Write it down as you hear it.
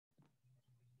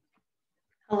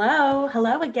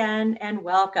Hello again, and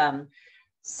welcome.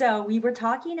 So we were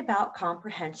talking about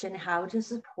comprehension, how to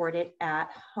support it at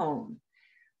home.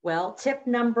 Well, tip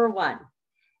number one,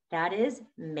 that is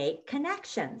make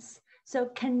connections. So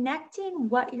connecting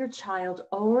what your child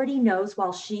already knows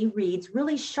while she reads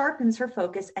really sharpens her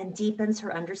focus and deepens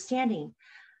her understanding.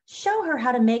 Show her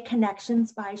how to make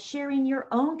connections by sharing your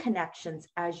own connections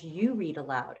as you read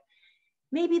aloud.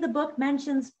 Maybe the book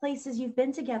mentions places you've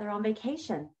been together on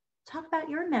vacation. Talk about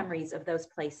your memories of those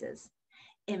places.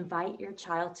 Invite your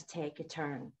child to take a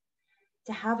turn,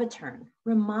 to have a turn.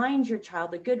 Remind your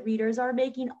child that good readers are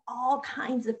making all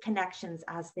kinds of connections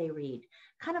as they read.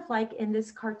 Kind of like in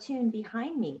this cartoon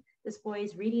behind me. This boy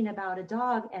is reading about a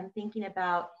dog and thinking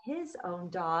about his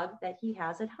own dog that he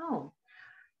has at home.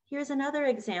 Here's another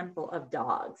example of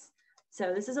dogs.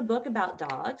 So this is a book about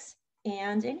dogs.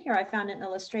 And in here I found an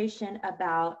illustration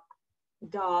about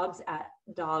dogs at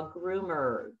dog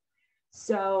groomer.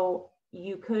 So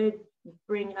you could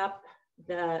bring up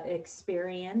the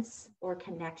experience or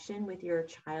connection with your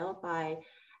child by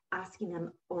asking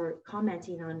them or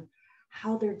commenting on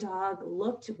how their dog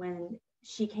looked when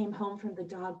she came home from the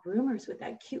dog groomers with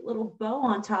that cute little bow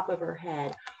on top of her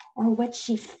head, or what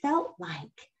she felt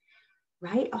like,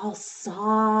 right? All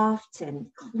soft and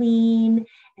clean,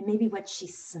 and maybe what she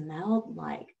smelled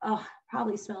like. Oh,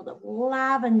 probably smelled of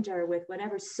lavender with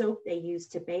whatever soap they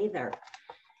used to bathe her.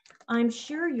 I'm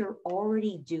sure you're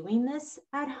already doing this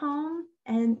at home,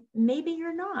 and maybe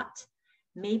you're not.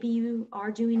 Maybe you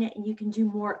are doing it and you can do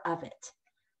more of it.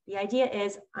 The idea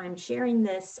is I'm sharing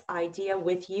this idea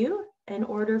with you in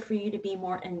order for you to be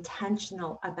more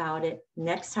intentional about it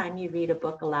next time you read a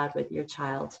book aloud with your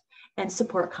child and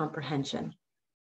support comprehension.